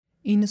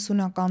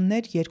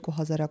90-ականներ,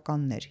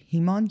 2000-ականներ,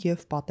 հիման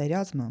և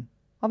պատերազմը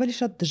ավելի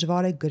շատ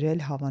դժվար է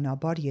գրել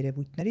հավանաբար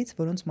երևույթներից,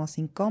 որոնց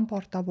մասին կամ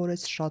պարտավոր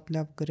ես շատ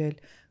լավ գրել,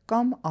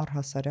 կամ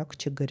առհասարակ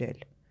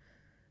չգրել։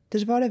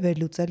 Դժվար է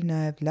վերլուծել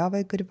նաև լավ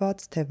է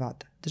գրված, թե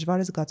վատ։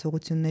 Դժվար է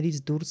զգացողություններից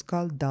դուրս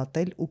գալ,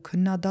 դատել ու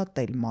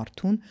քննադատել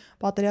մարդուն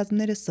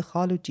պատերազմները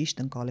սխալ ու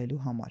ճիշտ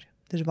ընկալելու համար։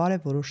 Դժվար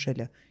է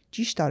որոշելը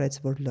ճիշտ արեց,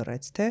 որ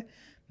լռեց, թե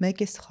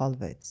մեկ է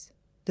սխալվեց։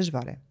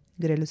 Դժվար է։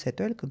 Գրելուց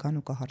հետո էլ կգան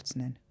ու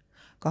կհարցնեն։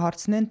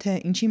 Կհարցնեն, թե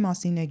ինչի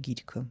մասին է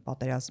գիրքը,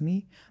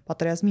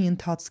 պատերազմի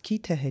ընթացքի,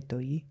 թե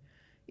հետոյի,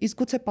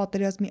 իսկ գուցե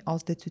պատերազմի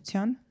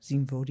ազդեցության,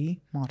 զինվորի,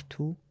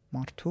 մարդու։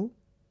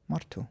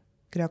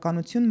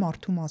 Գրականություն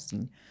մարդու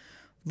մասին,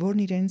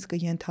 որն իրենից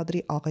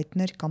կենթադրի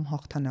աղետներ կամ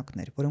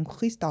հաղթանակներ, որոնք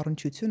խիստ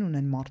առնչություն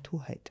ունեն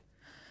մարդու հետ։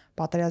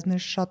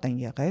 Պատերազմներ շատ են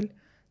եղել,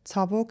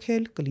 ցավոք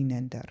էլ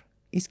կլինեն դեռ։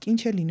 Իսկ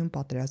ինչ է լինում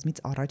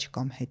պատերազմից առաջ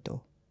կամ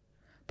հետո։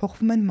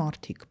 Փոխվում են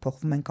մարդիկ,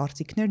 փոխվում են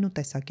կարծիքներն ու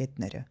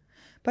տեսակետները,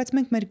 բայց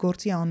մենք մեր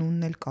գործի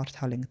անունն էլ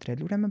կարդալ ենք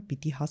դրել, ուրեմն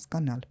պիտի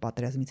հասկանալ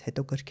պատերազմից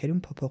հետո գրքերում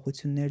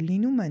փոփոխություններ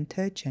լինում են,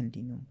 թե չեն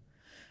լինում։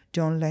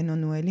 Ջոն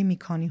Լենոնն ու էլի մի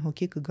քանի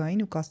հոգի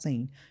կգային ու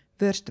կասեին.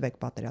 «Վերջ տվեք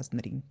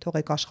պատերազմներին,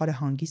 թողեք աշխարհը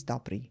հանգիստ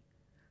ապրի»։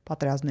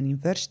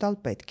 Պատերազմներին վերջ տալ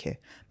պետք է,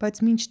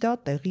 բայց մինչ դա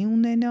տեղի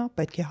ունենա,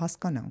 պետք է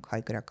հասկանանք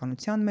հայ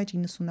գրականության մեջ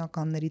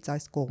 90-ականներից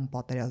այս կողմ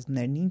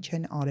պատերազմներն ինչ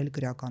են արել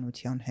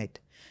գրականության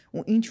հետ,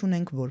 ու ինչ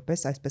ունենք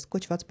որպես այսպես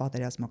կոչված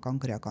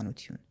պատերազմական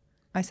գրականություն։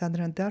 Այս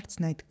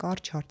անդրադարձն այդ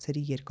կարճ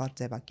հարցերի երկար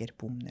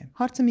ձևակերպումն է։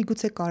 Հարցը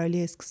միգուցե կարելի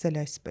է սկսել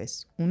այսպես.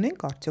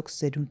 ունենք արդյոք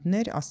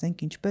սերունդներ,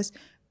 ասենք ինչպես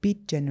Beat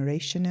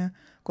Generation-ը,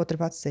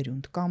 կոտրված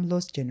սերունդ, կամ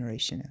Lost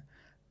Generation-ը,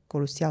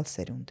 կորուսյալ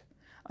սերունդ։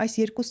 Այս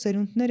երկու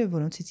սերունդները,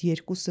 որոնցից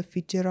երկուսը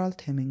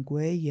Ֆիցջերալդ,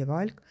 Հեմինգուեյ եւ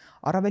այլ,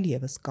 առավել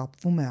եւս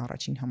կապվում է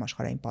առաջին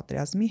համաշխարհային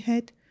պատերազմի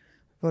հետ,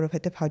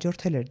 որովհետև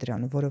հաջորդել էր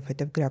դրան ու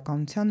որովհետև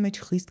գրականության մեջ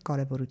խիստ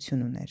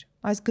կարևորություն ուներ։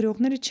 Այս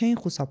գրողները չէին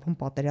խուսափում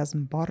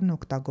պատերազմ բառն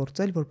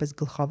օգտագործել որպես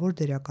գլխավոր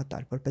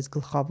դերակատար, որպես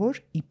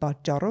գլխավոր ի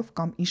պատճառով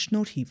կամ ի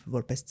շնորհիվ,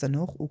 որպես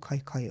ծնող ու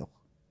քայքայող։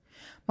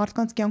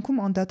 Մարդկանց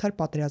կյանքում անդադար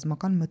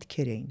պատերազմական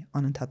մտքեր էին,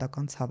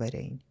 անընդհատական ցավեր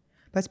էին։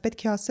 Բայց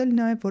պետք է ասել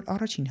նաև, որ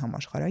առաջին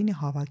համաշխարհայինը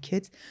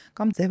հավաքեց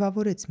կամ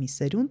ձևավորեց մի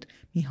սերունդ,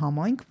 մի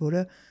համայնք,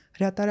 որը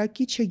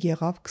հրատարակիչը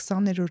եղավ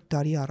 20-րդ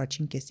դարի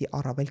առաջին կեսի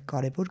առավել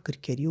կարևոր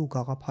գրքերի ու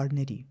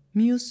գաղափարների։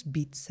 Մյուս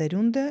բիտ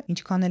սերունդը,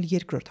 ինչքան էլ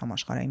երկրորդ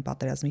համաշխարհային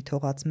պատերազմի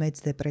թողած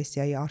մեծ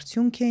դեպրեսիայի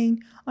արդյունք էին,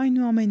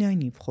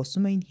 այնուամենայնիվ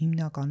խոսում էին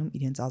հիմնականում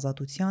իրենց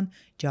ազատության,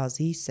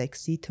 ջազի,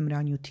 սեքսի,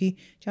 թմրանյութի,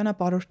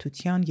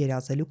 ճանապարհորդության,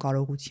 երազելու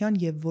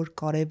կարողության եւ որ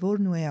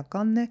կարևորն ու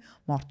էականն է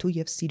մարդու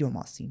եւ սիրո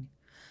մասին։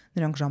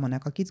 Նրանք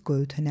ժամանակակից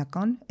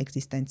գոյութենական,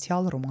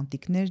 էկզիստենցիալ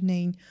ռոմանտիկներն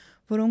էին,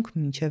 որոնք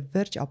մինչև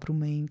վերջ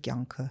ապրում էին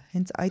կյանքը,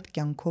 հենց այդ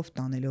կյանքով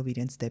տանելով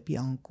իրենց դեպի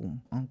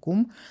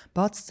անկում,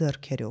 բաց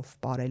ձեռքերով,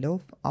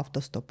 պարելով,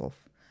 ավտոստոպով,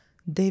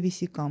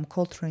 Դեյվիսի կամ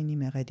Քոլթրեյնի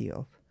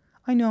մեղեդիով։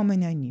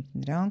 Այնուամենայնիվ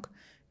նրանք,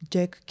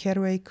 Ջեք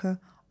Քերուեյքը,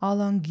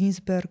 Ալան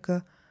Գինզբերգը,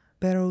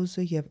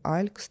 Բերոուզը եւ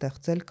այլ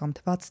կստեղծել կամ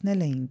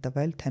թվացնել էին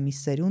տվել, թե մի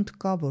սերունդ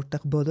կա,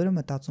 որտեղ բոլորը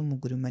մտածում ու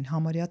գրում են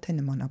համարյա թե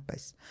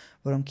նմանապես,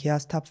 որոնք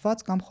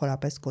հիասթափված կամ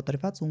խորապես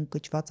կոտրված ու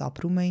ընկճված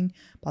ապրում էին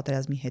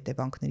պատերազմի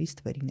հետևանքներից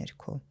թվերի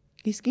ներքո։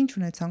 Իսկ ինչ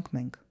ունեցանք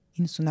մենք։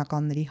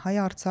 90-ականների հայ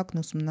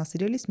արձակն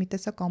ուսումնասիրելիս մի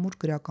տեսակ ամուր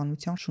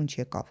գրականության շունչ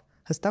եկավ,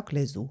 հստակ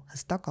լեզու,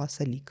 հստակ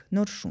ասելիք,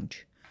 նոր շունչ։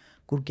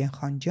 Գուրգեն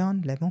Խանջյան,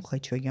 Լևոն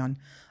Խեչոյան,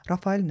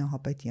 Ռաֆայել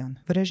Նահապետյան,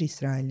 Վրեժ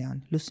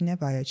Իսրայելյան, Լուսինե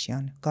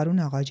Վայաչյան,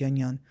 Գարուն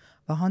Աղաջանյան,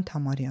 Վահան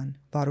Թամարյան,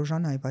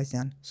 Վարուժան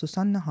Այվազյան,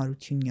 Սուսաննա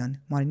Հարությունյան,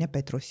 Մարինե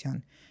Պետրոսյան,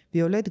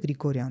 Վիոլետ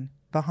Գրիգորյան,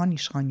 Վահան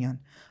Իշխանյան,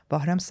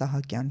 Վահրամ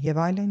Սահակյան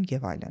եւ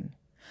այլն։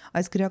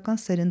 Այս գրական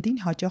սերնդին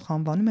հաճախ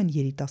անվանում են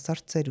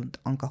երիտասարդ սերունդ,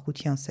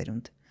 անկախության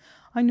սերունդ։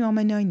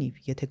 Այնուամենայնիվ,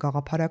 եթե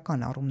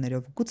գաղափարական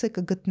առումներով գուցե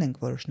կգտնենք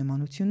որոշ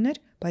նմանություններ,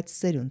 բայց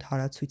սերունդ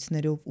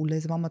հարացույցներով ու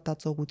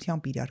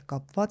լեզվամտածողությամբ իրար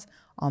կապված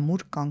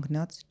ամուր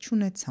կանգնած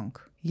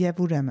չունեցանք։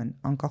 Եվ ուրեմն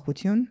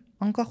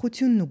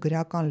անկախությունն ու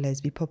գրական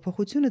լեզվի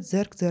փոփոխությունը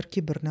ձեռք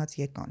ձեռքի բռնած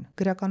եկան։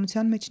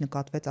 Գրականության մեջ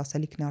նկատվեց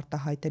ասելիքն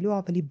արտահայտելու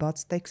ավելի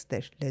բաց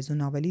տեքստեր,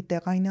 լեզուն ավելի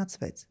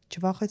տեղայնացվեց,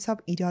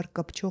 չվախեցավ իրար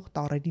կպչող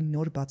տառերի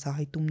նոր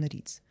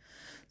բացահայտումներից։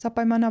 Սա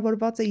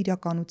պայմանավորված է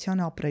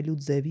իրականության ապրելու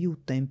ձևի ու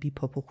տեմպի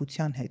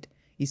փոփոխության հետ,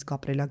 իսկ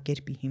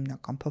ապրելակերպի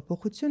հիմնական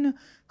փոփոխությունը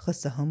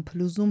ԽՍՀՄ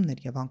փլուզումն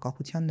էր եւ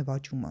անկախության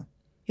նվաճումը։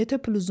 Եթե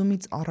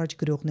փլուզումից առաջ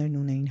գրողներն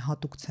ունեին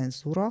հատուկ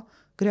ցենզուրա,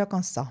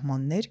 գրական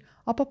սահմաններ,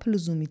 ապա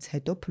փլուզումից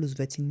հետո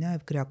փլուզվեցին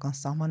նաև գրական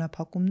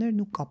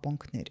սահմանափակումներն ու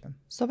կապանքները։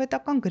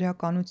 Սովետական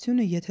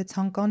գրականությունը, եթե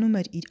ցանկանում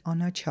էր իր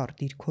անաչառ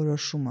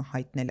դիրքորոշումը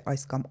հայտնել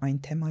այս կամ այն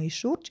թեմայի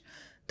շուրջ,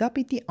 դա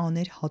պիտի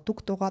աներ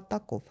հատուկ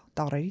տողատակով,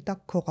 տառերի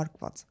տակ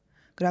քողարկված։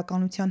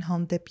 Գրականության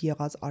հանդեպ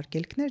եղած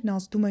արգելքներն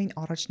ազդում էին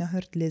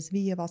առաջնահերթ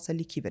լեզվի եւ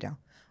ասելիքի վրա։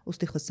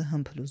 Ուստի ԽՍՀՄ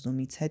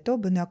փլուզումից հետո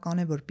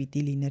բնական է, որ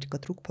պիտի լիներ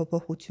կտրուկ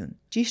փոփոխություն։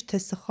 Ճիշտ թե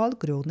սխալ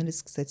գրողները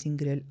սկսեցին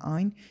գրել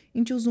այն,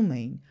 ինչ ուզում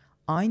էին,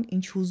 այն,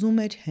 ինչ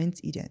ուզում էր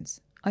հենց իրենց։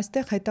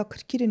 Այստեղ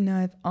հետաքրքիրը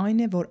նաև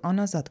այն է, որ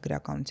անազատ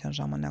գրականության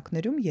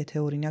ժամանակներում,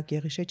 եթե օրինակ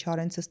Եղիշե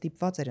Չարենցը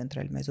ստիպված էր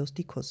ընտրել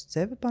Մեզոստիքոս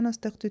ձևը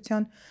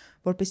բանաստեղծության,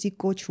 որպեսզի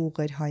կոչ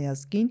ուղղեր հայ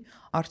ազգին,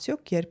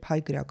 արդյոք երբ հայ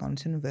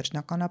գրականությունը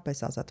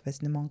վերջնականապես ազատվեց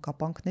նման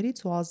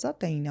կապանքներից ու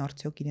ազատ էին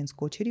արդյոք իրենց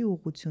կոչերի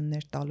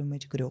ուղղություններ տալու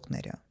մեջ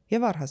գրողները։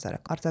 Եվ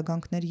առհասարակ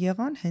արձագանքներ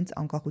եղան հենց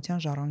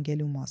անկախության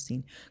ժառանգելու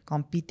մասին,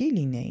 կամ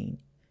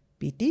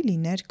պիտի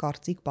լիներ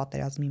կարծիք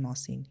պատերազմի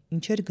մասին,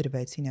 ինչեր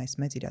գրվեցին այս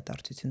մեծ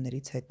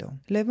իրադարձություններից հետո։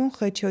 Լևոն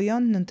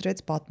Խեչոյանն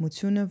ընտրեց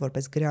պատմությունը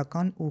որպես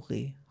գրական ուղի,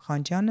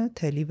 Խանջյանը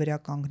թելի վրա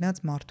կանգնած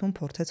մարդուն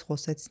փորձեց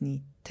խոսեցնի,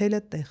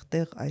 թելը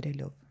տեղ-տեղ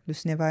այրելով։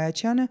 Լուսինե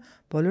Վայաչյանը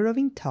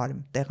բոլորովին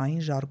թարմ,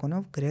 տեղային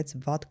ժարգոնով գրեց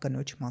վատ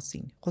կնոջ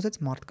մասին,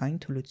 խոսեց մարդկային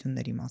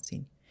թուլությունների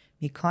մասին։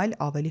 Միքայել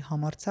ավելի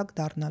համարձակ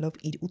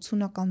դառնալով իր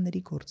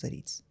 80-ականների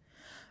գործերից։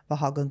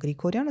 Վահագն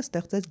Գրիգորյանը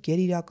ստեղծեց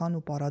գերիրական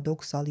ու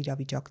պարադոքսալ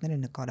իրավիճակները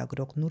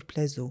նկարագրող նուրբ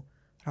լեզու։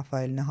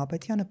 Ռաֆայել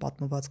Նահապետյանը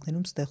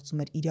պատմվածքներում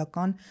ստեղծում էր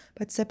իրական,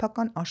 բայց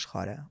սեփական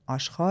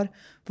աշխարհ,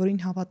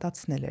 որին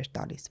հավատացնել էր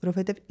տալիս,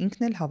 որովհետև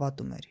ինքն էլ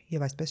հավատում էր,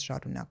 եւ այսպես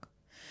շարունակ։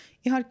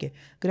 Իհարկե,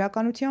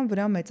 գրականության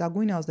վրա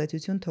մեծագույն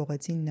ազդեցություն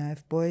թողեցին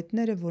նաև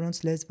պոետները, որոնց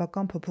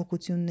լեզվական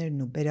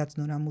փոփոխություններն ու բերած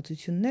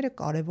նորամուծությունները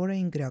կարևոր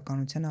էին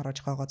գրականության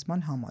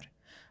առաջխաղացման համար։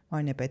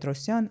 Մարինե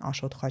Պետրոսյան,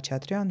 Աշոտ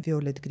Խաչատրյան,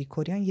 Վիոլետ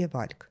Գրիգորյան եւ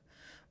այլք։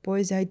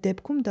 Պոեզիայի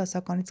դեպքում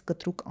դասականից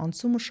կտրուկ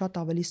անցումը շատ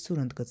ավելի սուր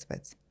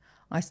ընդգծվեց։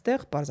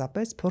 Այստեղ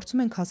պարզապես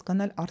փորձում ենք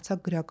հասկանալ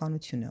արձակ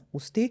գրականությունը,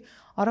 ուստի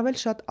առավել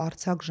շատ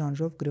արձակ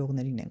ժանրով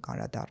գրողներին ենք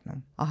անդրադառնում։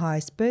 Ահա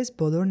այսպես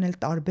բոլորն էլ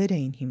տարբեր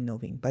էին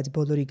հիմնովին, բայց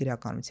բոլորի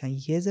գրականության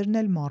եզրն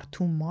էլ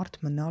մարդու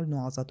մարդ մնալն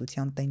ու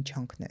ազատության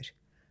տենչանքներ։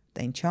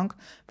 Տենչանք,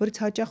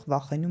 որից հաճախ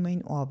վախենում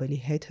էին ու ավելի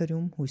հետ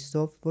հրում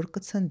հույսով, որ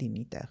կցնդի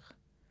մի տեղ։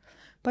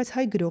 Բայց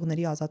հայ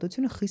գրողների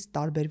ազատությունը խիստ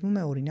տարբերվում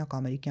է օրինակ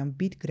ամերիկյան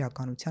բիթ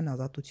գրականության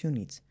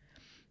ազատությունից։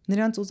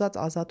 Նրանց ուզած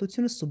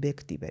ազատությունը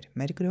սուբյեկտիվ էր,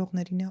 մեր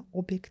գրողներինը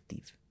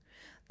օբյեկտիվ։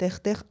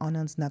 Տեղ-տեղ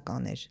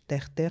անանձնական էր,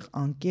 տեղ-տեղ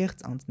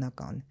անկեղծ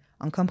անձնական,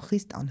 անգամ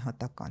խիստ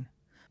անհատական։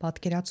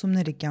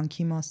 Պատկերացումները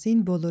կյանքի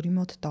մասին բոլորի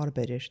մոտ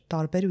տարբեր էր,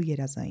 տարբեր ու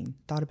երազային,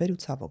 տարբեր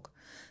ու ցավոք,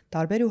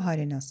 տարբեր ու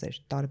հայրենասեր,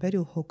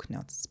 տարբեր ու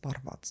հոգնած,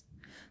 սպառված։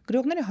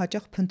 Գրողները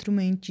հաճախ փնտրում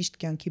էին ճիշտ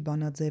կյանքի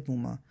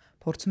բանաձևումը,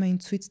 փորձում էին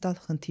ցույց տալ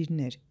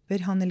խնդիրներ,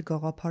 վերհանել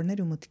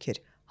գաղափարներ ու մտքեր,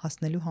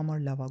 հասնելու համար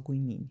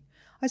լավագույնին։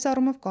 Այս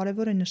առումով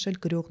կարևոր է նշել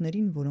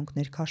գրողներին, որոնք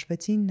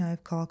ներքաշվեցին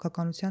նաև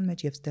քաղաքականության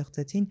մեջ եւ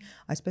ստեղծեցին,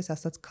 այսպես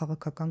ասած,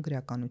 քաղաքական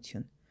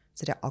գրականություն։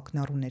 Սրա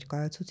ակնառու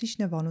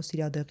ներկայացուցիչն է Վանո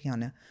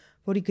Սիրադեղյանը,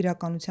 որի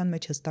գրականության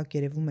մեջ հստակ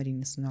երևում էր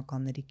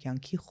 90-ականների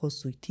կյանքի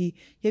խոսույթի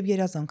եւ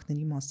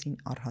երազանքների մասին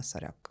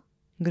առհասարակ։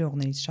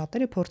 Գրողներից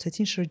շատերը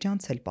փորձեցին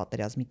շրջանցել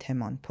պատերազմի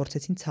թեման,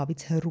 փորձեցին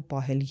ցավից հեռու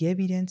պահել եւ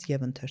իրենց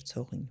եւ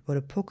ընթերցողին,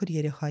 որը փոքր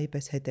երեխայի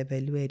պես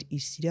հետևելու էր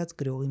իր սիրած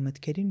գրողի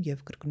մտքերին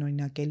եւ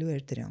կրկնօրինակելու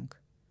էր դրանք։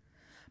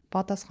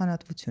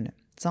 Պատասխանատվությունը,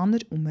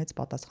 ծանր ու մեծ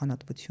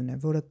պատասխանատվությունը,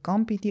 որը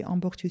կամ պիտի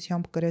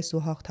ամբողջությամբ կրես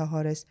ու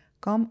հաղթահարես,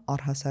 կամ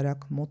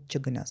առհասարակ մոտ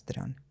չգնաս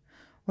դրան։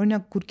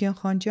 Օրինակ Գուրգեն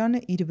Խանջյանը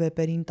իր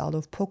վեպերին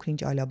տալով փոքր-ինչ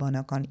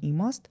այլաբանական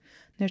իմաստ,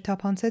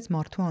 ներթափանցեց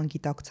մարդու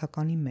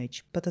անգիտակցականի մեջ,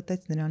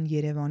 պտտեց նրան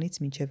Երևանից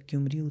մինչև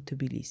Գյումրի ու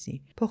Թբիլիսի,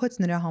 փոխեց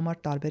նրա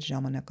համար տարբեր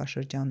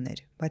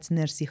ժամանակաշրջաններ, բայց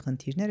ներսի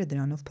խնդիրները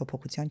դրանով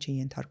փոփոխության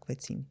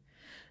չենթարկվեցին։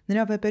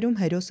 Նրա վեպերում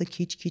հերոսը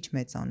քիչ-քիչ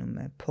մեծանում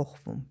է,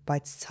 փոխվում,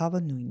 բայց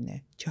ցավը նույնն է,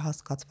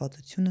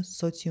 չհասկացվածությունը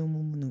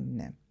սոցիումում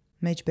նույնն է։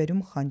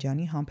 Մեջբերում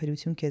Խանջյանի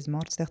 «Համբերություն քեզ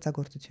մարդ»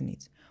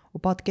 ստեղծագործությունից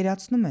ու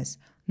պատկերացնում ես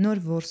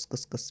նոր որս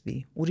կսկսվի,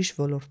 ուրիշ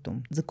ոլորտում,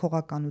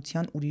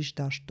 ձգողականության ուրիշ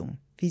դաշտում,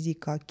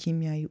 ֆիզիկա,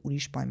 քիմիայի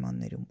ուրիշ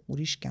պայմաններում,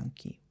 ուրիշ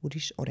կյանքի,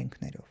 ուրիշ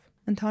օրենքներով։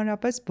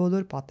 Ընդհանրապես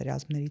բոլոր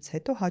պատերազմներից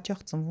հետո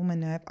հաճախ ծնվում է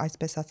նաև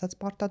այսպես ասած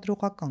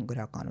պարտադրողական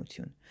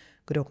գրականություն։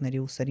 Գրողների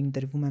ուսերին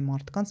դրվում է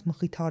մարդկանց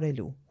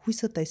մխիթարելու,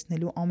 հույսը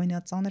տեսնելու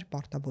ամենածանր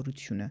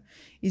պարտավորությունը,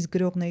 իսկ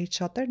գրողներից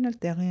շատերն էլ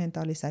տեղի են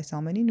տալիս այս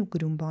ամենին ու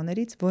գրում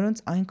բաներից,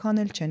 որոնց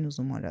այնքան էլ չեն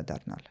ուզում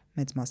անդրադառնալ։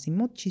 Մեծ մասի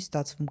մոտ չի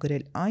ստացվում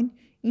գրել այն,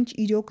 ինչ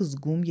իրոք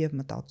զգում եւ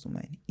մտածում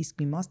են,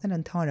 իսկ մի մասն էլ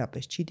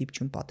ընդհանրապես չի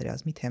դիպչում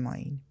պատերազմի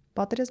թեմային։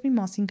 Պատերազմի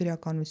մասին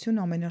գրականություն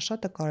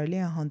ամենաշատը կարելի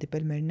է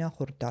հանդիպել մեր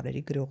նախորդ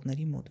դարերի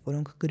գրողների մոտ,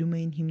 որոնք գրում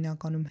էին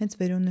հիմնականում հենց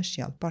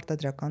վերոնշյալ,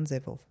 պարտադրական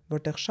ձևով,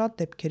 որտեղ շատ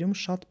դեպքերում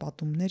շատ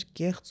պատումներ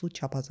կեղծ ու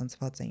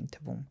չափազանցված էին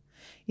թվում։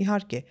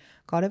 Իհարկե,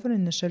 կարևոր է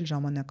նշել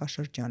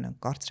ժամանակաշրջանը,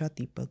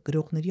 կարծրատիպը,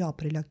 գրողների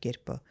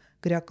ապրելակերպը,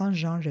 գրական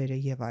ժանրերը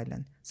եւ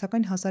այլն,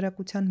 սակայն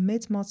հասարակության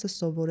մեծ մասը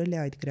սովորել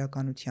է այդ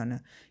գրականությանը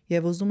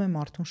եւ ուզում է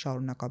մարդուն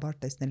շարունակաբար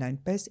տեսնել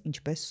այնպես,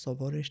 ինչպես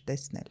սովոր էր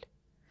տեսնել։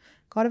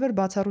 Կարևոր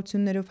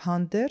բացառություններով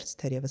հանդերձ,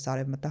 թերևս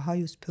արևմտահայ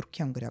ու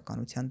սփյուռքյան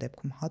գրականության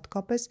դեպքում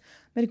հատկապես,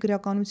 մեր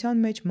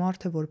գրականության մեջ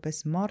մարդը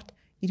որպես մարդ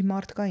իր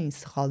մարդկային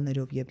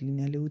սխալներով եւ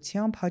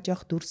լինելիությամբ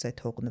հաճախ դուրս է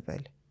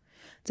թողնվել։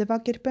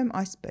 Ձևակերպեմ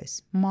այսպես.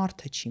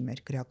 մարդը չի մեր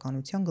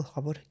գրականության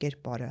գլխավոր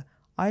կերպարը,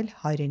 այլ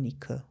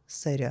հայրենիքը,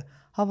 սերը,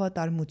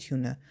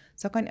 հավատարմությունը,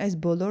 սակայն այս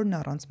բոլորն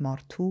առանց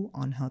մարդու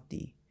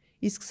անհատի։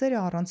 Իսկ սերը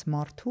առանց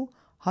մարդու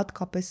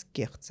հատկապես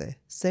կեղծ է,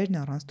 սերն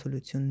առանց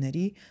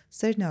թուլությունների,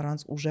 սերն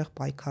առանց ուժեղ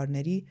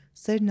պայքարների,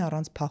 սերն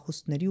առանց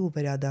փախուստների ու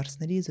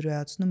վերադարձների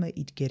զրոյացնում է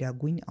իր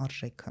գերագույն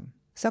արժեքը։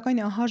 Սակայն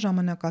ահա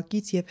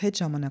ժամանակակից եւ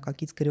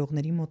հետժամանակակից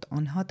գրողների մոտ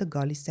անհատը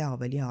գալիս է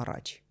ավելի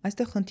առաջ։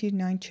 Այստեղ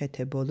խնդիրն այն չէ,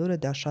 թե բոլորը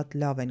դա շատ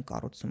լավ են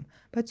կառուցում,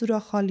 բայց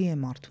ուրախալի է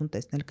մարդուն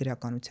տեսնել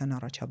գրականության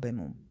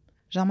առաջաբեմում։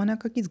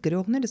 Ժամանակակից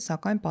գրողները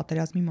սակայն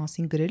պատերազմի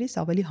մասին գրելիս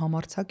ավելի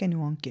համարձակ են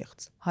ու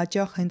անկեղծ։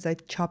 Հաճախ հենց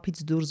այդ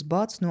չափից դուրս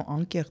բացն ու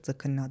անկեղծը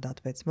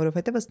քննադատվեց,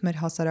 որովհետև ըստ մեր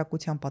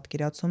հասարակության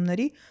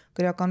պատկերացումների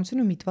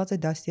գրականությունը միտված է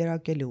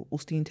դաստիարակելու,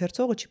 ուստի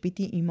ընթերցողը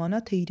չպիտի իմանա,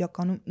 թե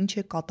իրականում ինչ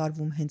է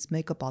կատարվում հենց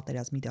մեկը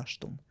պատերազմի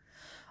դաշտում։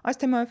 Այս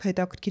թեմայով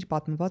հետաքրքիր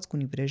պատմվածք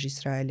ունի վրեժ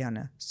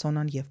Իսրայելյանը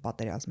 «Սոնան և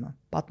պատերազմը»։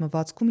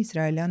 Պատմվածքում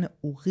Իսրայելյանը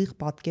ուղիղ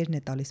պատկերն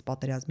է տալիս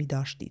պատերազմի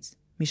դաշտից։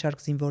 Մի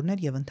շարք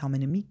զինվորներ եւ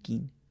ընդամենը մի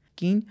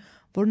կին,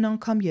 որն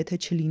անգամ եթե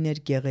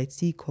չլիներ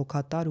գեղեցիկ,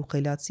 հոգատար ու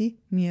խելացի,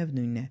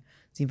 միևնույն է,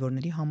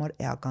 զինվորների համար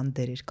էական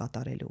դեր էր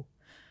կատարելու։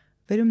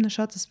 Վերում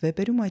նշածս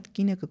վեպերում այդ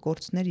կինը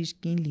կկորցներ իր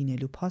կին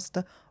լինելու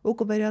փաստը ու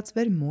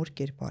կվերածվեր մոր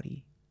կերպարի։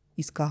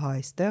 Իսկ ահա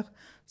այստեղ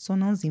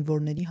Սոնան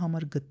զինվորների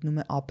համար գտնում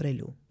է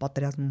ապրելու,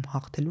 պատերազմում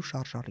հաղթելու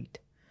շարժառիթ։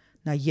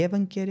 Նա եւ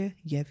ընկեր է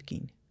եւ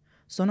կին։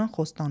 Սոնան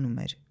խոստանում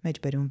էր,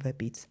 մեջբերում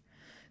վեպից.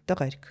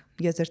 «Տղերք,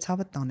 ես ձեր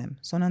ցավը տանեմ,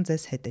 Սոնան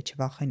ձեզ հետ է,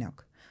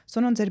 չվախենաք։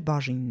 Սոնան ձեր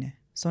բաժինն է,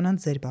 Սոնան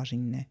ձեր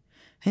բաժինն է։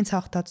 Հենց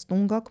հաղթած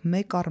տուն գաք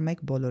մեկ առ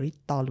մեկ բոլորիդ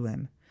տալու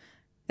եմ։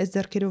 Այս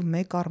ձեռքերով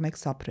մեկ առ մեկ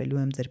սափրելու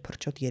եմ ձեր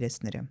փրչոտ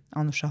երեսները,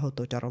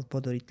 անուշահոտ օճառով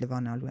բոլորիդ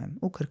լվանալու եմ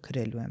ու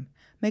քրքրելու եմ,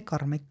 մեկ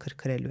առ մեկ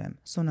քրքրելու եմ։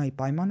 Սոնայի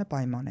պայմանը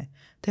պայման է,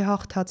 թե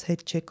հաղթած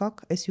հետ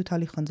չեկաք, այս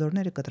հյութալի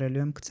խնձորները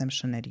կտրելու եմ գցեմ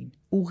շներին»։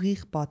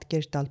 Ուղիղ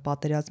պատկեր տալ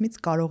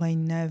պատերազմից կարող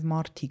էին նաև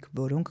մարդիկ,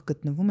 որոնք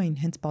գտնվում էին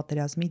հենց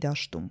պատերազմի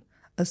դաշտում։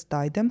 Ըստ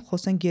այդմ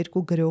խոսենք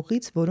երկու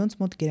գրողից, որոնց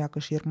մոտ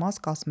գերակշիռ մաս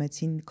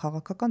կասմեցին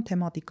քաղաքական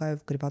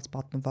թեմատիկայով գրված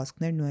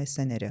պատմվածքներն ու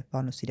էսսեները՝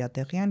 Վանո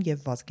Սիրադեղյան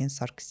եւ Վազգեն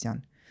Սարգսյան։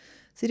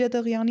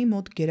 Սիրադեղյանի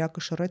մոտ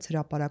գերակշռեց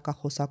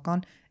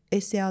հրապարակախոսական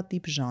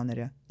էսեատիպ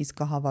ժանրը,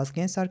 իսկ ահա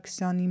Վազգեն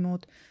Սարգսյանի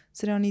մոտ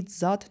սրանից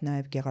զատ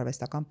նաև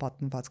գեղարվեստական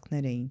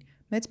պատմվածքներ էին,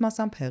 մեծ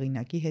մասամբ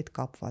հեղինակի հետ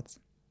կապված։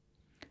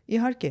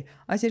 Իհարկե,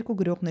 այս երկու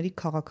գրողների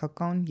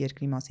քաղաքական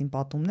երկրի մասին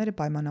պատումները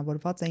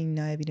պայմանավորված էին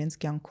նաև իրենց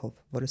կյանքով,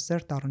 որը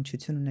սերտ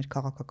առնչություն ուներ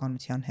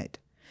քաղաքականության հետ։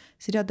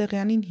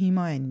 Սիրադեղյանին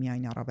հիմա են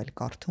միայն առավել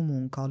կարդում ու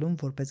ընկալում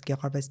որպես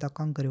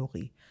գեղարվեստական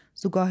գրողի,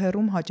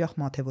 զուգահեռում հաճախ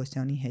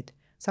Մաթևոսյանի հետ,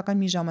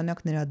 սակայն մի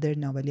ժամանակ նրա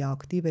դերն ավելի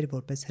ակտիվ էր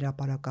որպես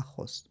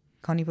հրապարակախոս։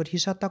 Քանի որ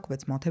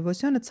հիշատակվեց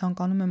Մաթևոսյանը,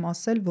 ցանկանում եմ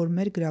ասել, որ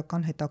մեր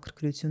գրական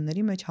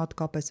հետաքրքրությունների մեջ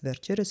հատկապես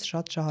վերջերս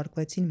շատ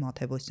շահարկվեցին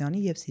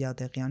Մաթևոսյանի եւ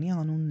Սիրադեղյանի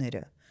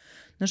անունները։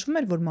 Նշվում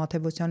էր, որ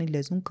Մաթևոսյանի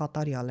լեզուն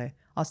կատարյալ է,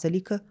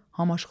 ասելիքը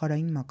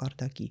համաշխարհային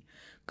մակարդակի։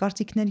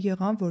 Կարծիքներ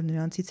եղան, որ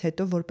նրանցից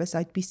հետո որպես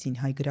այդպիսին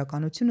հայ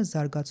գրականությունը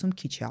զարգացում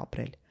քիչ է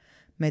ապրել։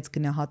 Մեծ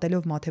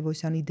գնահատելով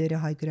Մաթևոսյանի դերը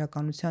հայ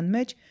գրականության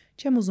մեջ,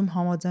 չեմ ուզում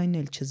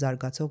համաձայնել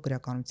չզարգացող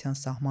գրականության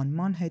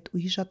սահմանման հետ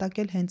ու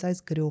հիշատակել հենց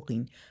այս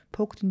գրողին,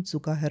 փոքր-ինչ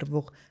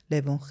զուգահեռվող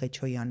Լևոն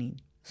Խեչոյանին։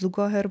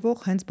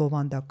 Զուգահեռվող հենց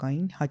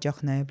բովանդակային,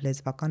 հաճախ նաև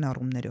լեզվական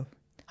առումներով։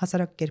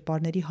 Հասարակ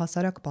կերպարների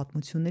հասարակ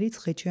պատմություններից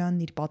Խեչոյանն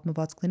իր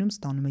պատմվածքներում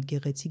ստանում է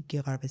գեղեցիկ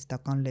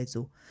գեղարվեստական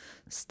լեզու,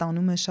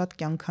 ստանում է շատ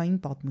կյանքային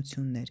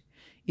պատմություններ։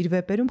 Իր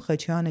վեպերում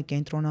Խեչոյանը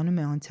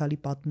կենտրոնանում է անցյալի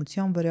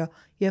պատմության վրա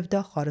եւ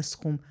դա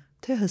խարսխում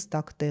թե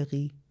հստակ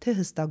տեղի, թե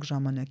հստակ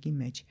ժամանակի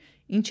մեջ,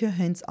 ինչը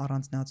հենց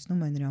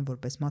առանձնացնում է նրան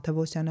որպես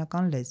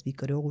մաթևոսյանական լեզվի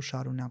կրող ու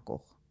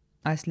շարունակող։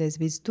 Այս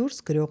լեզվից դուրս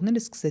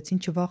գրողները սկսեցին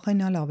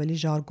չվախենալ ավելի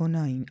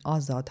ժարգոնային,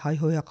 ազատ,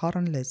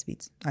 հայհոյախառն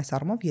լեզվից։ Այս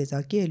առումով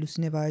եզակի է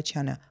Լուսինե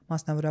Վայաչյանը,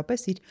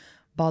 մասնավորապես իր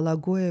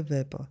Բալագոյե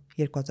վեպը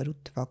 2008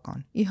 թվական։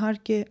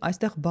 Իհարկե,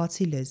 այստեղ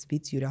բացի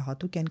լեզվից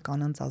յուրահատուկ են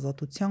կանանց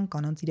ազատության,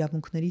 կանանց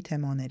իրավունքների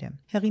թեմաները։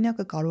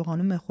 Հեղինակը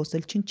կարողանում է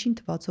խոսել չնչին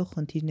թվացող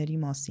խնդիրների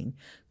մասին,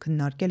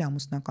 քննարկել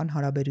ամուսնական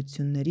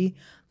հարաբերությունների,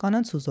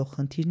 կանանց հուզող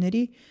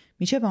խնդիրների,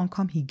 մինչև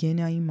անգամ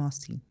հիգիենայի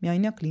մասին,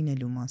 միայնակ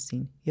լինելու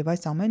մասին, եւ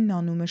այս ամենն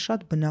անում է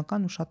շատ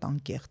բնական ու շատ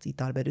անկեղծ, ի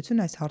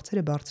տարբերություն այս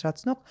հարցերը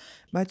բարձրացնող,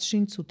 բայց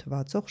շինցու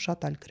թվացող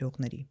շատ այլ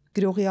գրողների։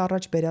 Գրողի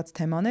առաջ բերած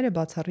թեմաները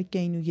բացառիկ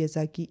էին ու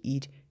եզակի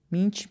իր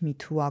մինչ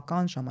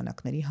միթուական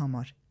ժամանակների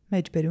համար։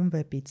 Մեջբերում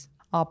վեպից.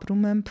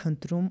 «Ապրում եմ,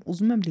 փնտրում,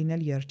 ուզում եմ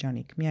լինել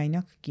երջանիկ,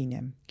 միայնակ կին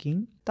եմ,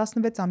 կին,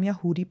 16-ամյա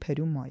հուրի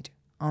փերու մայր,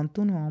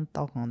 անտուն ու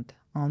անտաղանդ,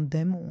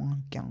 անդեմ ու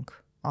անկյանք,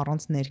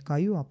 առանց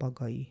ներկայի ու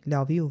ապագայի,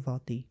 լավի ու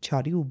վատի,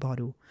 չարի ու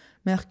բարու,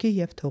 մեղքի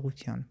եւ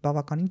թողության,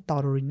 բավականին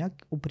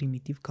տարօրինակ ու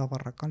պրիմիտիվ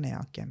գավառական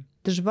էակ եմ։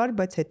 Դժվար,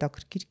 բայց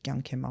հետաքրքիր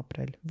կյանք եմ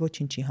ապրել,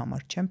 ոչինչի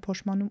համար չեմ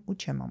փոշմանում ու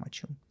չեմ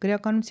ամաչում»։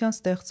 Գրականության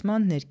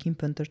ստեղծման, ներքին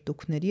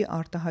փնտրտուքների,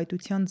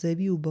 արտահայտության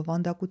ձևի ու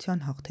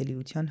բովանդակության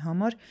հաղթելիության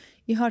համար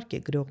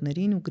իհարկե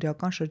գրողներին ու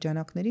գրական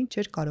շրջանակներին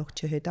չէր կարող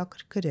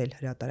չհետաքրքրել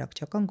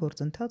հրատարակչական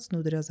գործընթացն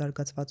ու դրա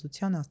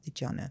զարգացվածության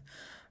աստիճանը,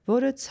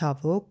 որը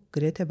ցավոք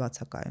գրեթե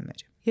բացակայում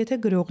էր։ Եթե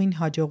գրողին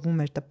հաջողվում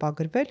էր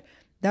տպագրվել,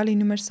 դա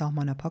լինում էր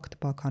սահմանափակ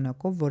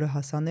տպաքանակով, որը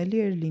հասանելի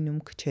էր լինում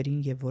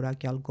քչերին եւ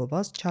որակյալ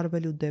գովազդ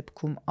չարվելու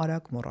դեպքում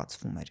արագ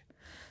մոռացվում էր։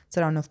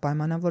 Սրանով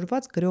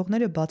պայմանավորված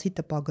գրողները բացի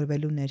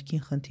տպագրվելու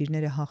ներքին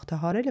խնդիրները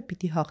հաղթահարելը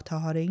պիտի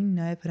հաղթահարեին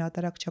նաև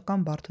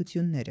հրատարակչական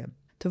բարդությունները։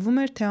 Թվում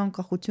էր, թե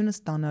անկախությունը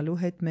ստանալու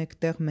հետ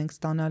մեկտեղ մենք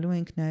ստանալու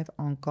ենք նաև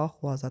անկախ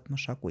ու ազատ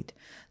մշակույթ,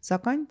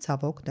 սակայն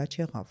ցավոք դա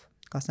չեղավ։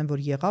 Կասեմ,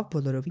 որ եղավ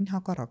բոլորովին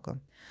հակառակը։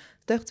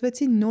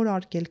 Ստեղծվեցին նոր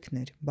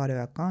արգելքներ՝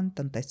 բարոյական,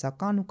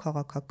 տնտեսական ու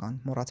քաղաքական,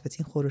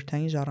 մոռացվեցին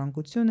խորհրդային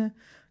ժառանգությունը,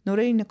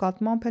 նորերի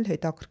նկատմամբ էլ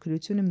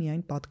հետաքրքրությունը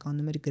միայն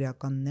պատկանում էր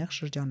գրական նեղ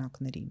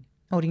շրջանակներին։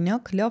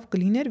 Օրինակ, լավ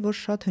կլիներ, որ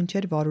շատ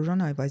հնչեր Վարուժան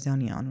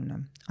Այվազյանի անունը։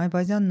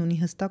 Այվազյանն ունի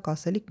հստակ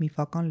ասելիք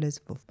միֆական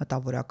լեզվով,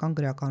 մտավորական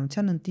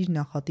գրականության ընտիր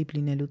նախատիպ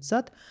լինելուց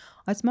զատ,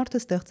 այս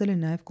մարդը ստեղծել է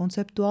նաև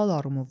կոնցեպտուալ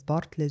առումով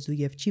բարդ լեզու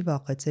եւ չի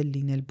վախեցել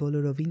լինել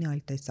բոլորովին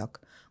այլ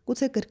տեսակ,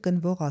 գուցե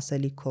կրկնվող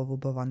ասելիքով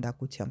ու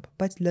բովանդակությամբ,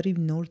 բայց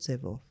լրիվ նոր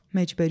ձևով։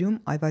 Մեջբերում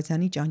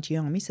Այվազյանի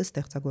Ճանճի ամիսը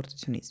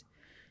ստեղծագործությունից։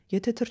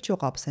 Եթե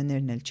թռչող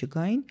ափսեներն էլ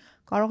չգային,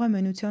 կարող է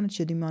մենությանը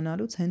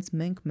չդիմանալուց հենց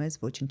մենք մեզ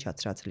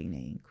ոչնչացրած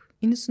լինեինք։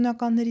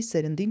 90-ականների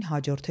սերնդին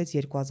հաջորդեց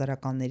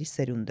 2000-ականների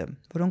սերունդը,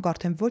 որոնք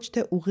արդեն ոչ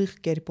թե ուղիղ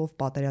կերպով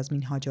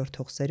պատերազմին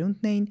հաջորդող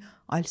սերունդն էին,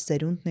 այլ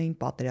սերունդն էին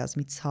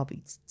պատերազմի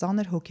ցավից,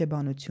 ծանր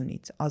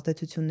հոգեբանությունից,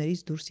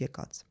 ազդեցություններից դուրս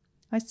եկած։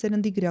 Այս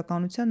սերնդի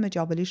գրականության մեջ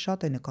ավելի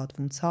շատ է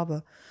նկատվում ցավը,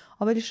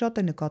 ավելի շատ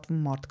է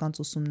նկատվում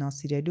մարդկանց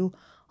ուսումնասիրելու,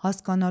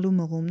 հասկանալու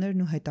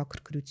մղումներն ու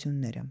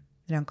հետաքրքրությունները։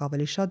 Նրանք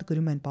ավելի շատ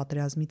գրում են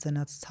պատերազմի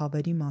ծնած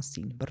ցավերի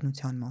մասին,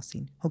 բռնության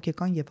մասին,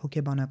 հոգեկան եւ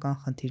հոգեբանական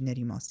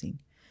խնդիրների մասին։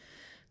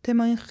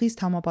 Թեմային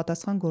խիստ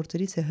համապատասխան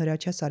գործերից է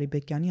Հրաչյա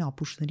Սարիբեկյանի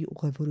Ապուշների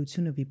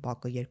ուղևորությունը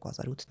վիպակը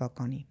 2008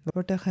 թվականի,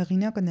 որտեղ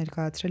հեղինակը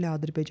ներկայացրել է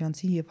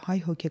ադրբեջանցի եւ հայ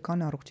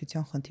հոգեկան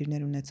առողջության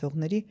խնդիրներ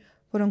ունեցողների,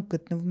 որոնք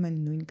գտնվում են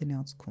նույն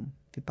գնացքում։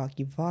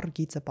 Վիպակի վառ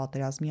գիծը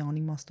պատերազմի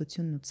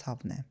անիմաստությունն ու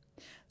ցավն է։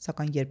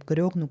 Սակայն երբ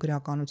գրողն ու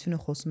գրականությունը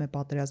խոսում է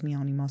պատերազմի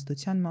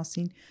անիմաստության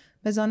մասին,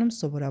 մեզանում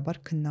սովորաբար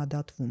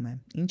քննադատվում է,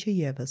 ինչը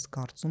եւս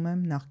կարծում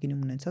եմ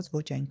նախկինում ունեցած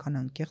ոչ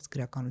այնքան անկեղծ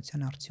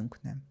գրականության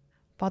արդյունքն է։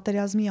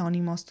 Պատերազմի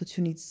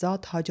անիմաստությունից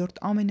զատ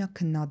հաջորդ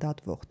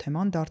ամենաքննադատվող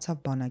թեման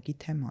դարձավ բանակի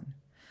թեման։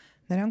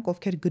 Նրանք,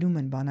 ովքեր գրում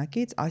են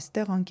բանակից,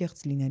 այստեղ անկեղծ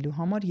լինելու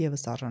համար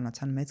եւս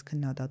արժանացան մեծ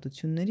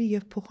քննադատությունների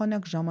եւ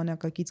փոխանակ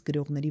ժամանակակից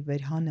գրողների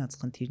վերհանած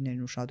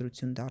խնդիրներն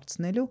ուշադրություն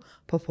դարձնելու,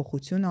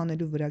 փոփոխություն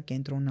անելու վրա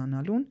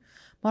կենտրոնանալուն,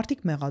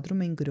 մարդիկ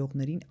մեղադրում էին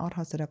գրողներին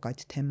առհասարակ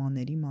այդ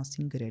թեմաների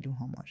մասին գրելու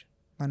համար։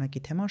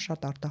 Բանակի թեման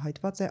շատ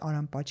արտահայտված է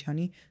Արամ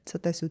Պաչյանի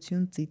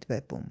 «Ցտեսություն ծիտ»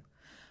 վեպում։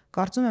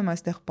 Կարծում եմ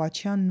այստեղ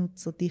Պաչյանն ու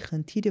ծտի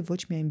խնդիրը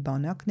ոչ միայն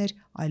բանակն էր,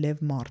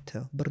 այլև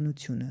մարդը,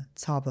 բռնությունը,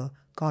 ցավը,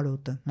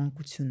 կարոտը,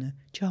 մանկությունը,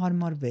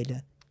 չհարմարվելը,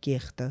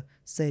 կեղտը,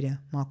 սերը,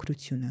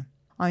 մաքրությունը։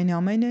 Այն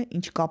ամենը,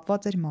 ինչ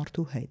կապված էր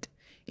մարդու հետ,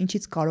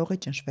 ինչից կարող է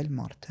ճնշվել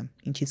մարդը,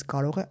 ինչից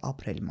կարող է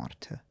ապրել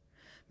մարդը։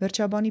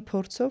 Վերջաբանի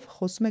փորձով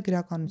խոսում է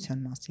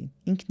գրականության մասին,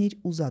 ինքն իր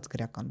ուզած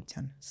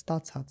գրականության,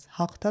 ստացած,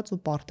 հաղթած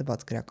ու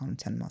պարտված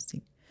գրականության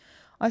մասին։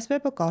 Այս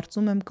վեպը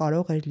կարծում եմ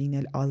կարող էր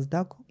լինել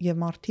ազդակ եւ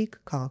մարդիկ,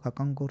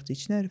 քաղաքական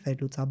գործիչներ,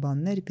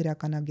 վերլուծաբաններ,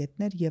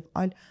 գրականագետներ եւ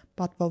այլ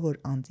պատվավոր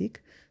անձիկ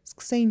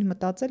սկսեին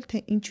մտածել,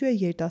 թե ինչու է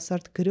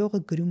երիտասարդ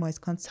գրողը գրում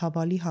այսքան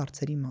ցավալի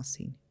հարցերի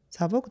մասին։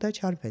 Ցավոք դա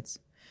չարվեց։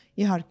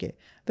 Իհարկե,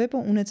 վեպը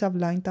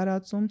ունեցավ լայն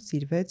տարածում,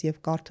 սիրվեց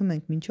եւ կարդում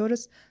ենք մինչ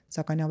օրս,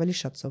 սակայն ավելի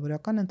շատ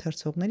սովորական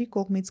ընթերցողների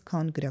կողմից,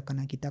 քան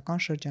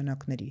գրականագիտական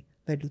շրջանակների,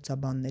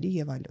 վերլուծաբանների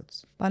եւ այլոց։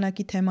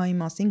 Բանակի թեմայի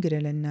մասին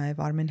գրել են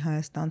նաեւ Արմեն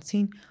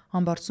Հայաստանցին,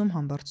 Համբարձում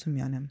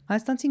Համբարձումյանը։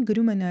 Հայաստանցին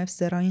գրում է նաեւ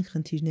սեռային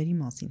խնդիրների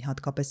մասին,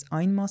 հատկապես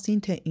այն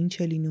մասին, թե ինչ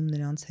է լինում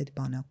նրանց հետ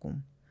բանակում։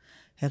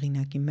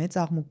 Հեղինակի մեծ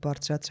աղմուկ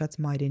բարձրացրած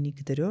Մայրենիք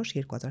դրոշ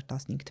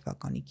 2015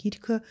 թվականի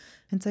գիրքը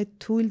հենց այդ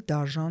թույլ,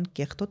 դաժան,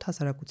 կեղտոտ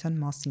հասարակության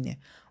մասին է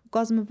ու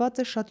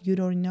կազմված է շատ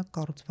յուրօրինակ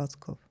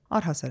կառուցվածքով։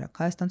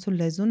 Առհասարակ Հայաստանցու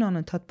լեզուն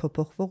անընդհատ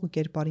փոփոխվող ու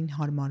կերպարին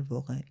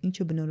հարմարվող է,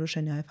 ինչը բնորոշ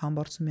է նաև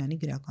Համբարձումյանի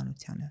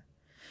գրականությանը։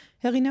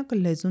 Հեղինակը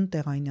լեզուն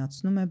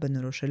տեղայնացնում է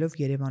բնորոշելով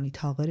Երևանի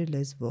թաղերը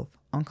լեզվով,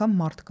 անգամ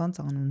մարդկանց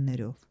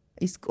անուններով։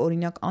 Իսկ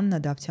օրինակ Աննա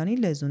Դավթյանի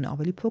լեզուն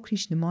ավելի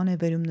փոքրինչ նման է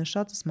վերում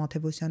նշածս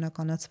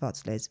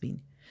մաթեվոսյանականացված լեզվին։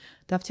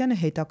 Դավթյանը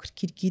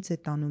հետաքրքիր գիծ է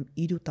տանում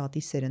իր ու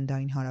տատի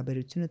սերնդային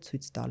հարաբերությունը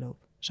ցույց տալով,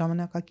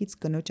 ժամանակակից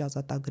կնոջ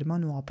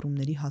ազատագրման ու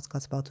ապրումների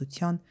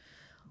հասկացվածության,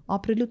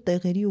 ապրելու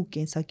տեղերի ու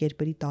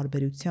կենսակերպերի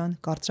տարբերության,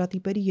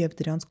 կարծրատիպերի եւ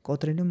դրանց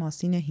կոտրելու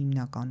մասին է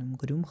հիմնականում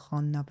գրում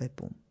Խաննա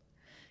վեպում։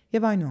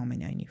 Եվ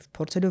այնուամենայնիվ,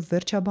 փորձելով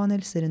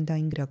վերջաբանել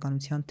սերնդային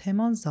գրականության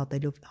թեման,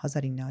 զատելով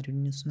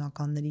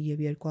 1990-ականների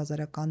եւ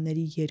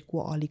 2000-ականների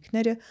երկու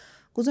ալիքները,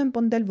 կուզեմ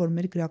պնդել, որ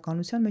մեր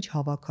գրականության մեջ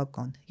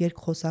հավաքական,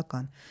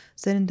 երկխոսական,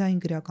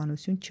 սերնդային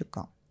գրականություն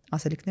չկա։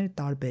 Ասելիքները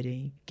տարբեր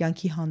էին,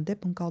 կյանքի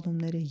հանդեպ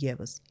ընկալումները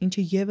եւս,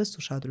 ինչը եւս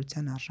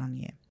ուշադրության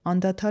արժանի է։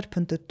 Անդադար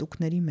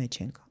փնտրտուքների մեջ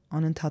ենք,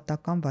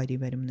 անընդհատական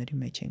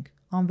վայրիվերումների մեջ ենք,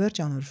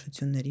 անվերջ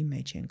անորոշությունների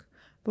մեջ ենք,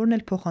 որն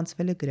էլ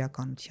փոխանցվել է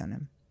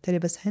գրականությանը։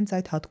 Թերևս հենց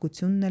այդ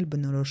հատկությունն էլ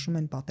բնորոշում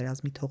են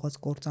պատերազմի թողած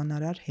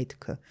կործանարար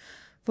հետքը,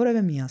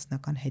 որևէ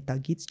միասնական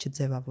հետագիծ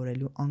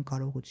չձևավորելու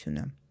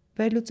անկարողությունը։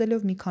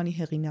 Վերլուծելով մի քանի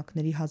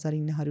հեղինակների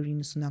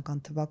 1990-ական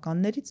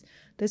թվականներից,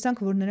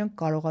 տեսանք, որ նրանք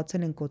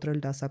կարողացել են կոտրել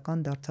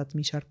դասական դարձած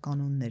մի շարք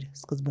կանոններ,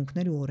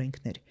 սկզբունքներ ու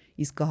օրենքներ,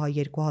 իսկ ահա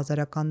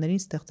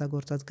 2000-ականներին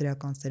ստեղծագործած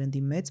գրական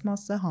սերնդի մեծ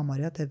մասը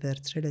համարյա թե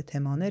վերցրել է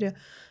թեմաները,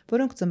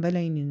 որոնք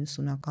ծնվել էին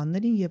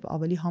 90-ականներին եւ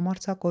ավելի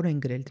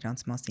համարձակորեն գրել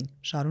դրանց մասին,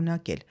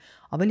 շարունակել,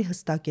 ավելի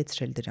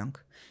հստակեցրել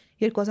դրանք։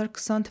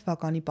 2020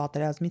 թվականի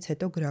պատերազմից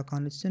հետո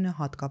գրականությունը,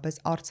 հատկապես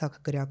արձակ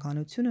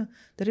գրականությունը,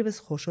 դեռևս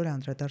խոշոր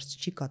անդրադարձ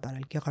չի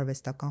կատարել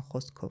գեղարվեստական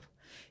խոսքով։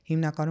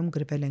 Հիմնականում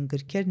գրվել են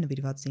գրքեր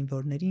նվիրված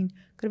զինվորներին,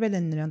 գրվել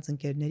են նրանց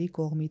ընկերների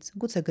կողմից,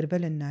 գուցե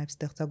գրվել են նաև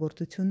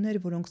ստեղծագործություններ,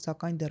 որոնք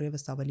սակայն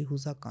դեռևս ավելի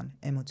հուզական,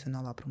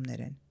 էմոցիոնալ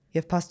ապրումներ են։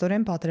 Եվ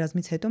փաստորեն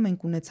պատերազմից հետո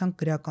մենք ունեցանք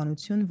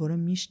գրականություն, որը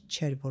միշտ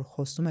չէր, որ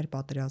խոսում էր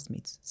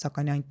պատերազմից,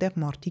 սակայն այնտեղ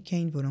մարդիկ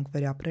էին, որոնք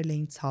վերապրել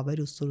էին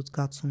ցավեր ու սուր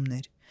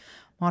զգացումներ։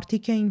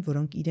 Մարդիկ էին,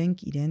 որոնք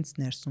իրենք իրենց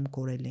ներսում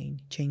կորել էին,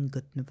 չէին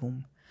գտնվում։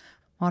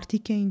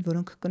 Մարդիկ էին,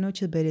 որոնք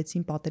կնոջը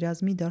բերեցին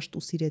պատերազմի դաշտ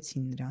ու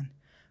սիրեցին նրան,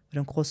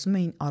 որոնք խոսում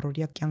էին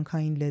առօրյա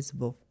կյանքային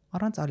լեզվով,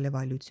 առանց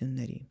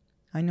այլևայլությունների։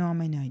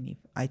 Այնուամենայնիվ,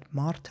 այդ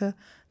մարդը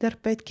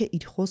դեռ պետք է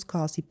իր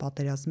խոսքը ասի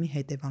պատերազմի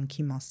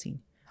հետևանքի մասին։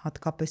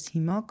 Հատկապես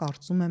հիմա,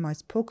 կարծում եմ,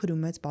 այս փոքր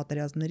ու մեծ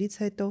պատերազմներից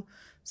հետո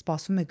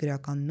սպասում է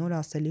գրական նոր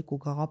ասելիք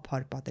ու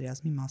գաղափար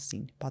պատերազմի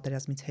մասին,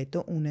 պատերազմից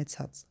հետո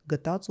ունեցած,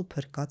 գտած ու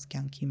փրկած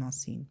կյանքի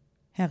մասին։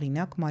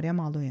 Հեղինակ Մարիամ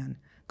Ալոյան,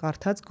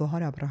 կարդաց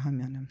Գոհար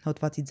Աբրահամյանը,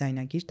 հոդվածի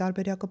ձայնագիր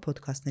տարբերակը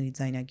Փոդքասթների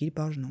ձայնագիր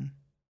բաժնում։